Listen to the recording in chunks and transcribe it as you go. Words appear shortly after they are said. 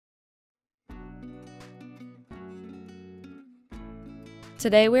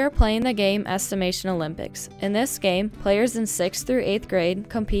Today we are playing the game Estimation Olympics. In this game, players in 6th through 8th grade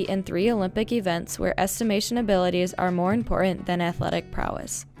compete in 3 Olympic events where estimation abilities are more important than athletic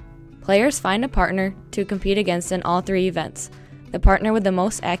prowess. Players find a partner to compete against in all 3 events. The partner with the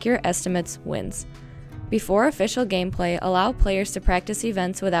most accurate estimates wins. Before official gameplay, allow players to practice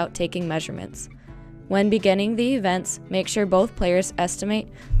events without taking measurements. When beginning the events, make sure both players estimate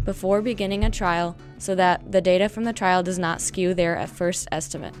before beginning a trial so that the data from the trial does not skew their first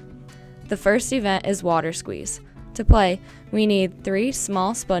estimate. The first event is water squeeze. To play, we need 3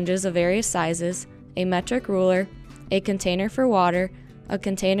 small sponges of various sizes, a metric ruler, a container for water, a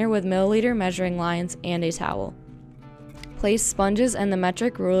container with milliliter measuring lines, and a towel. Place sponges and the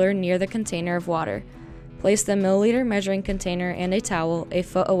metric ruler near the container of water. Place the milliliter measuring container and a towel a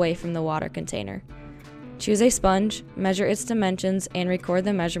foot away from the water container. Choose a sponge, measure its dimensions, and record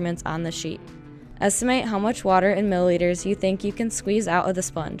the measurements on the sheet. Estimate how much water in milliliters you think you can squeeze out of the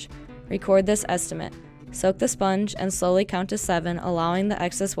sponge. Record this estimate. Soak the sponge and slowly count to 7, allowing the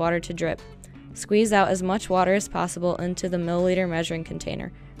excess water to drip. Squeeze out as much water as possible into the milliliter measuring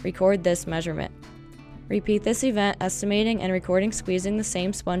container. Record this measurement. Repeat this event, estimating and recording squeezing the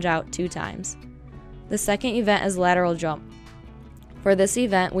same sponge out 2 times. The second event is lateral jump. For this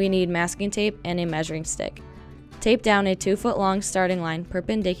event, we need masking tape and a measuring stick. Tape down a 2-foot long starting line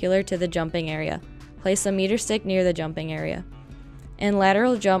perpendicular to the jumping area. Place a meter stick near the jumping area. In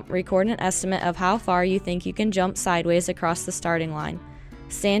lateral jump, record an estimate of how far you think you can jump sideways across the starting line.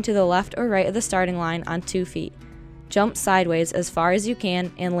 Stand to the left or right of the starting line on 2 feet. Jump sideways as far as you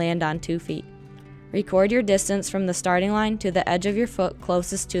can and land on 2 feet. Record your distance from the starting line to the edge of your foot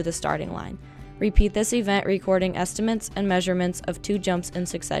closest to the starting line. Repeat this event, recording estimates and measurements of 2 jumps in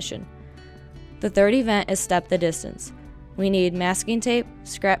succession. The third event is step the distance. We need masking tape,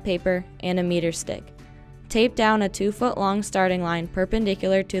 scrap paper, and a meter stick. Tape down a 2-foot long starting line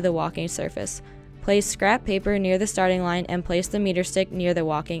perpendicular to the walking surface. Place scrap paper near the starting line and place the meter stick near the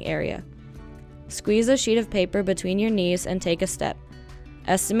walking area. Squeeze a sheet of paper between your knees and take a step.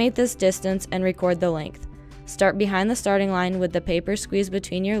 Estimate this distance and record the length. Start behind the starting line with the paper squeezed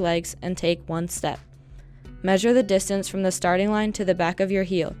between your legs and take 1 step. Measure the distance from the starting line to the back of your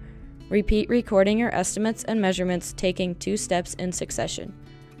heel. Repeat recording your estimates and measurements, taking 2 steps in succession.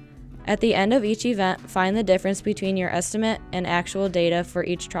 At the end of each event, find the difference between your estimate and actual data for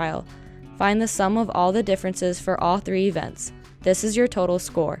each trial. Find the sum of all the differences for all 3 events. This is your total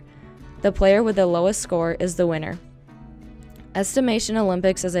score. The player with the lowest score is the winner. Estimation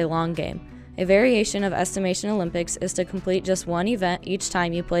Olympics is a long game. A variation of Estimation Olympics is to complete just 1 event each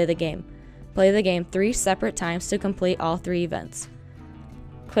time you play the game. Play the game 3 separate times to complete all 3 events.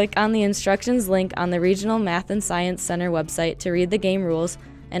 Click on the instructions link on the Regional Math and Science Center website to read the game rules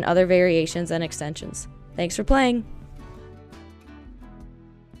and other variations and extensions. Thanks for playing!